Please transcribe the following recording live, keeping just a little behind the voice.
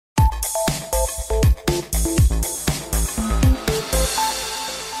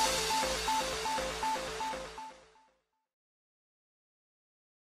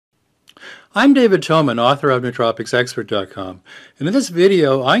I'm David Toman, author of nootropicsexpert.com, and in this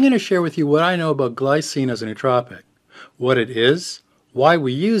video I'm going to share with you what I know about glycine as a nootropic, what it is, why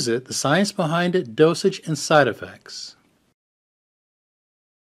we use it, the science behind it, dosage, and side effects.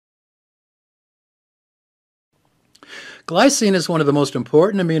 Glycine is one of the most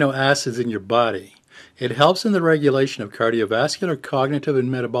important amino acids in your body. It helps in the regulation of cardiovascular, cognitive, and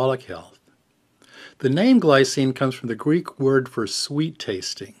metabolic health. The name glycine comes from the Greek word for sweet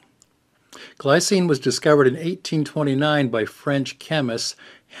tasting. Glycine was discovered in 1829 by French chemist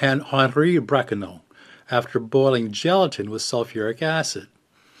Henri Braconnot after boiling gelatin with sulfuric acid.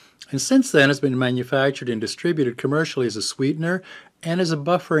 And since then it's been manufactured and distributed commercially as a sweetener and as a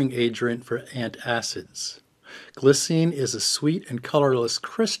buffering agent for antacids. Glycine is a sweet and colorless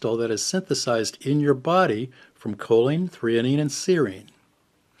crystal that is synthesized in your body from choline, threonine, and serine.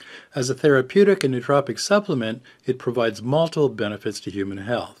 As a therapeutic and nootropic supplement, it provides multiple benefits to human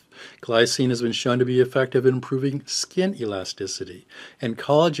health. Glycine has been shown to be effective in improving skin elasticity, and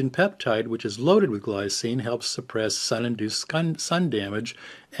collagen peptide, which is loaded with glycine, helps suppress sun-induced sun damage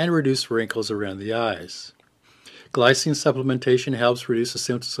and reduce wrinkles around the eyes. Glycine supplementation helps reduce the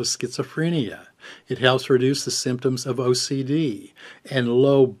symptoms of schizophrenia. It helps reduce the symptoms of OCD, and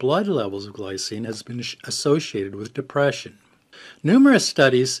low blood levels of glycine has been associated with depression. Numerous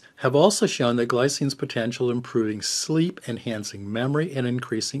studies have also shown that glycine's potential in improving sleep, enhancing memory, and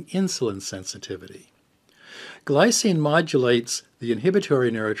increasing insulin sensitivity. Glycine modulates the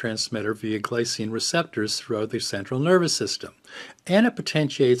inhibitory neurotransmitter via glycine receptors throughout the central nervous system, and it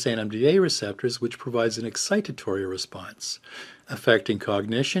potentiates NMDA receptors, which provides an excitatory response, affecting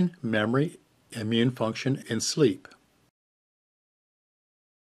cognition, memory, immune function, and sleep.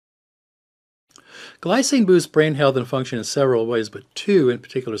 Glycine boosts brain health and function in several ways, but two in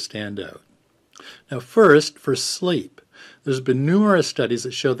particular stand out. Now first, for sleep. There's been numerous studies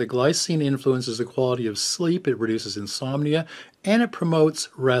that show that glycine influences the quality of sleep, it reduces insomnia, and it promotes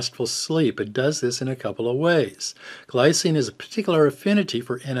restful sleep. It does this in a couple of ways. Glycine has a particular affinity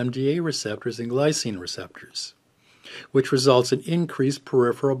for NMDA receptors and glycine receptors, which results in increased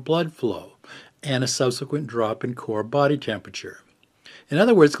peripheral blood flow and a subsequent drop in core body temperature. In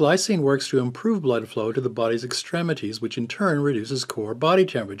other words, glycine works to improve blood flow to the body's extremities, which in turn reduces core body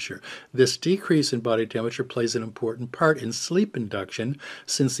temperature. This decrease in body temperature plays an important part in sleep induction,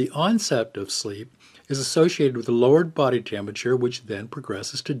 since the onset of sleep is associated with a lowered body temperature, which then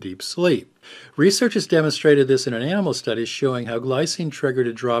progresses to deep sleep. Research has demonstrated this in an animal study, showing how glycine triggered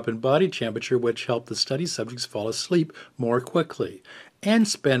a drop in body temperature, which helped the study subjects fall asleep more quickly and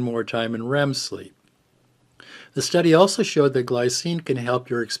spend more time in REM sleep. The study also showed that glycine can help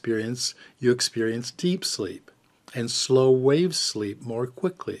you experience deep sleep and slow wave sleep more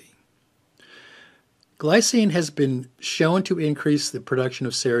quickly. Glycine has been shown to increase the production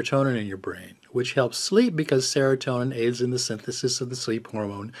of serotonin in your brain, which helps sleep because serotonin aids in the synthesis of the sleep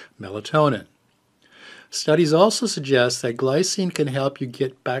hormone melatonin. Studies also suggest that glycine can help you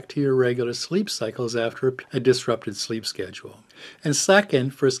get back to your regular sleep cycles after a disrupted sleep schedule. And second,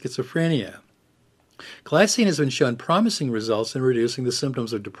 for schizophrenia. Glycine has been shown promising results in reducing the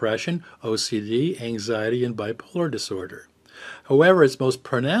symptoms of depression, OCD, anxiety, and bipolar disorder. However, its most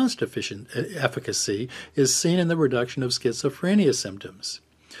pronounced efficacy is seen in the reduction of schizophrenia symptoms.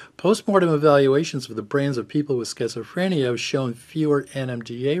 Postmortem evaluations of the brains of people with schizophrenia have shown fewer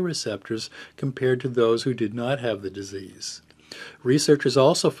NMDA receptors compared to those who did not have the disease. Researchers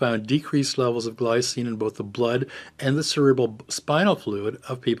also found decreased levels of glycine in both the blood and the cerebral spinal fluid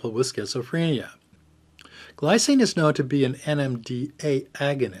of people with schizophrenia. Glycine is known to be an NMDA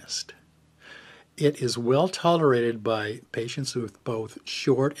agonist. It is well tolerated by patients with both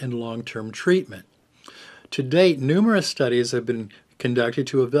short and long-term treatment. To date, numerous studies have been conducted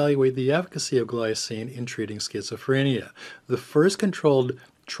to evaluate the efficacy of glycine in treating schizophrenia. The first controlled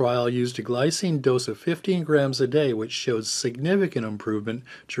trial used a glycine dose of 15 grams a day, which showed significant improvement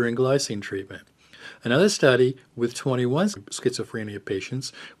during glycine treatment. Another study with 21 schizophrenia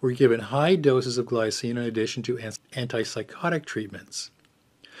patients were given high doses of glycine in addition to antipsychotic treatments.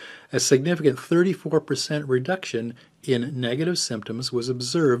 A significant 34% reduction in negative symptoms was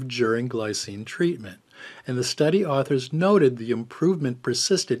observed during glycine treatment, and the study authors noted the improvement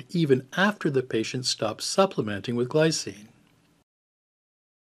persisted even after the patient stopped supplementing with glycine.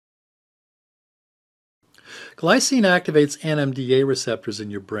 Glycine activates NMDA receptors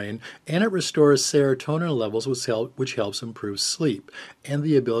in your brain, and it restores serotonin levels, which helps improve sleep and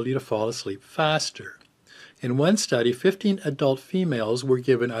the ability to fall asleep faster. In one study, 15 adult females were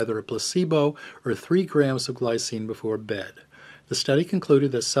given either a placebo or 3 grams of glycine before bed. The study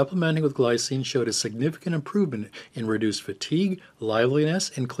concluded that supplementing with glycine showed a significant improvement in reduced fatigue, liveliness,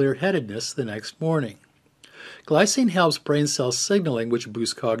 and clear-headedness the next morning. Glycine helps brain cell signaling, which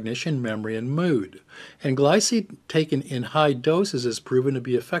boosts cognition, memory, and mood. And glycine taken in high doses is proven to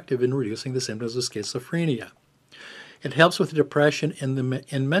be effective in reducing the symptoms of schizophrenia. It helps with depression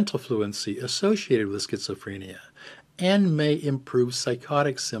and mental fluency associated with schizophrenia, and may improve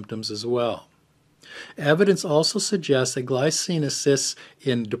psychotic symptoms as well. Evidence also suggests that glycine assists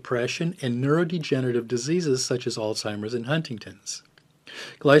in depression and neurodegenerative diseases such as Alzheimer's and Huntington's.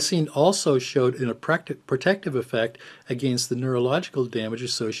 Glycine also showed a protective effect against the neurological damage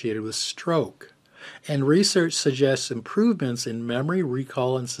associated with stroke. And research suggests improvements in memory,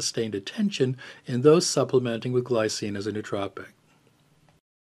 recall, and sustained attention in those supplementing with glycine as a nootropic.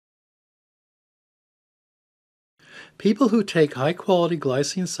 People who take high-quality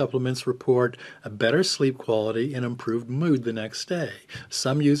glycine supplements report a better sleep quality and improved mood the next day.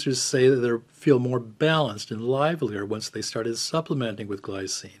 Some users say that they feel more balanced and livelier once they started supplementing with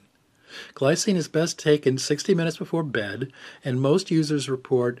glycine. Glycine is best taken 60 minutes before bed, and most users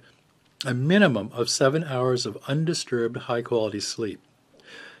report a minimum of 7 hours of undisturbed high-quality sleep.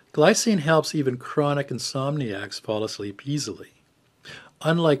 Glycine helps even chronic insomniacs fall asleep easily.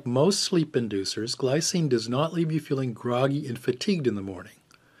 Unlike most sleep inducers, glycine does not leave you feeling groggy and fatigued in the morning.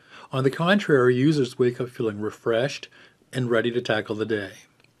 On the contrary, users wake up feeling refreshed and ready to tackle the day.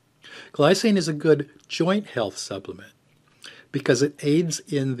 Glycine is a good joint health supplement because it aids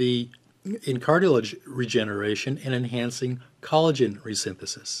in cartilage regeneration and enhancing collagen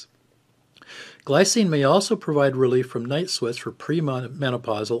resynthesis. Glycine may also provide relief from night sweats for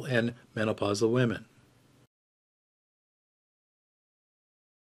premenopausal and menopausal women.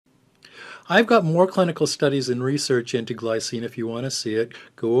 I've got more clinical studies and research into glycine if you want to see it.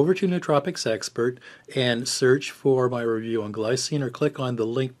 Go over to Nootropics Expert and search for my review on glycine, or click on the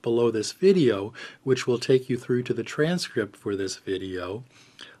link below this video, which will take you through to the transcript for this video.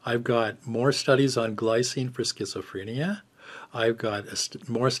 I've got more studies on glycine for schizophrenia. I've got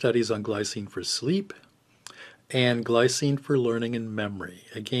more studies on glycine for sleep and glycine for learning and memory.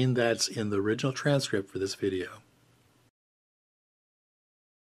 Again, that's in the original transcript for this video.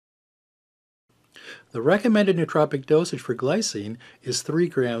 The recommended nootropic dosage for glycine is 3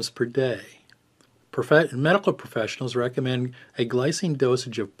 grams per day. Medical professionals recommend a glycine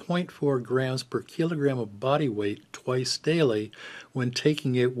dosage of 0.4 grams per kilogram of body weight twice daily when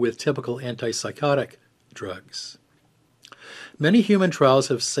taking it with typical antipsychotic drugs. Many human trials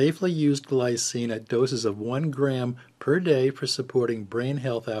have safely used glycine at doses of 1 gram per day for supporting brain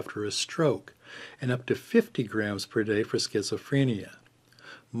health after a stroke, and up to 50 grams per day for schizophrenia.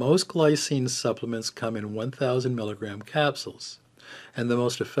 Most glycine supplements come in 1,000 milligram capsules, and the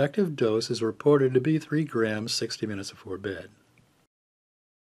most effective dose is reported to be 3 grams 60 minutes before bed.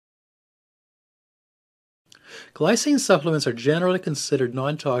 Glycine supplements are generally considered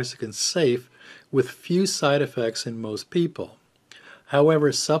non-toxic and safe, with few side effects in most people.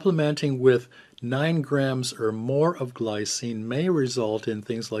 However, supplementing with 9 grams or more of glycine may result in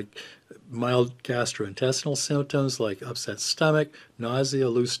things like mild gastrointestinal symptoms like upset stomach, nausea,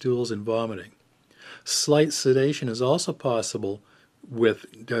 loose stools, and vomiting. Slight sedation is also possible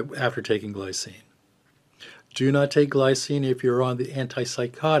after taking glycine. Do not take glycine if you're on the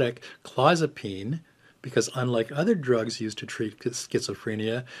antipsychotic clozapine, because unlike other drugs used to treat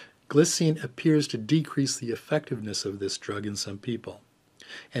schizophrenia, glycine appears to decrease the effectiveness of this drug in some people.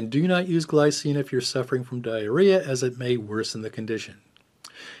 And do not use glycine if you're suffering from diarrhea, as it may worsen the condition.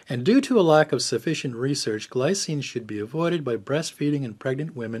 And due to a lack of sufficient research, glycine should be avoided by breastfeeding and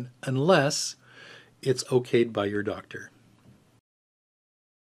pregnant women unless it's okayed by your doctor.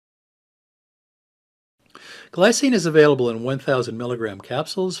 Glycine is available in 1,000 milligram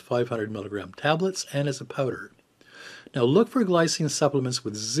capsules, 500 milligram tablets, and as a powder. Now look for glycine supplements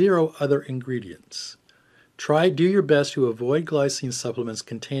with 0 other ingredients. Do your best to avoid glycine supplements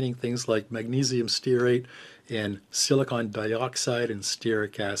containing things like magnesium stearate and silicon dioxide and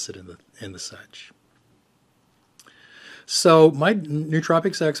stearic acid and the such. So my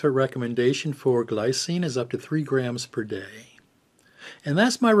Nootropics Expert recommendation for glycine is up to 3 grams per day. And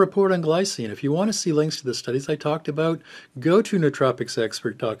that's my report on glycine. If you want to see links to the studies I talked about, go to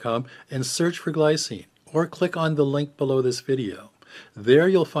nootropicsexpert.com and search for glycine, or click on the link below this video. There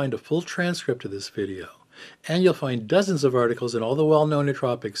you'll find a full transcript of this video, and you'll find dozens of articles on all the well-known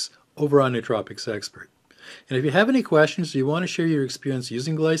nootropics over on Nootropics Expert. And if you have any questions or you want to share your experience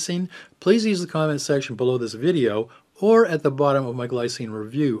using glycine, please use the comment section below this video or at the bottom of my glycine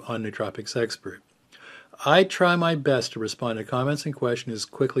review on Nootropics Expert. I try my best to respond to comments and questions as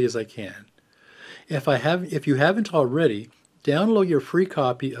quickly as I can. If you haven't already, download your free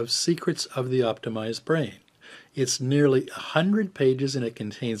copy of Secrets of the Optimized Brain. It's nearly 100 pages and it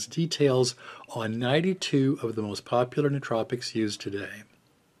contains details on 92 of the most popular nootropics used today.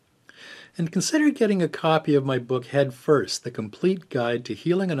 And consider getting a copy of my book Head First, the complete guide to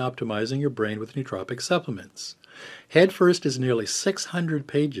healing and optimizing your brain with nootropic supplements. Head First is nearly 600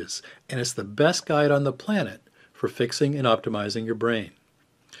 pages, and it's the best guide on the planet for fixing and optimizing your brain.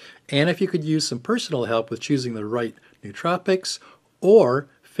 And if you could use some personal help with choosing the right nootropics or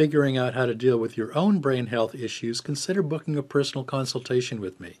figuring out how to deal with your own brain health issues, consider booking a personal consultation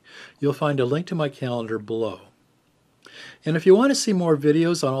with me. You'll find a link to my calendar below. And if you want to see more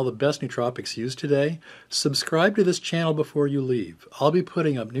videos on all the best nootropics used today, subscribe to this channel before you leave. I'll be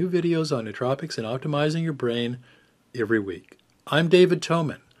putting up new videos on nootropics and optimizing your brain every week. I'm David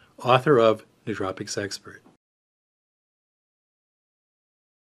Toman, author of Nootropics Expert.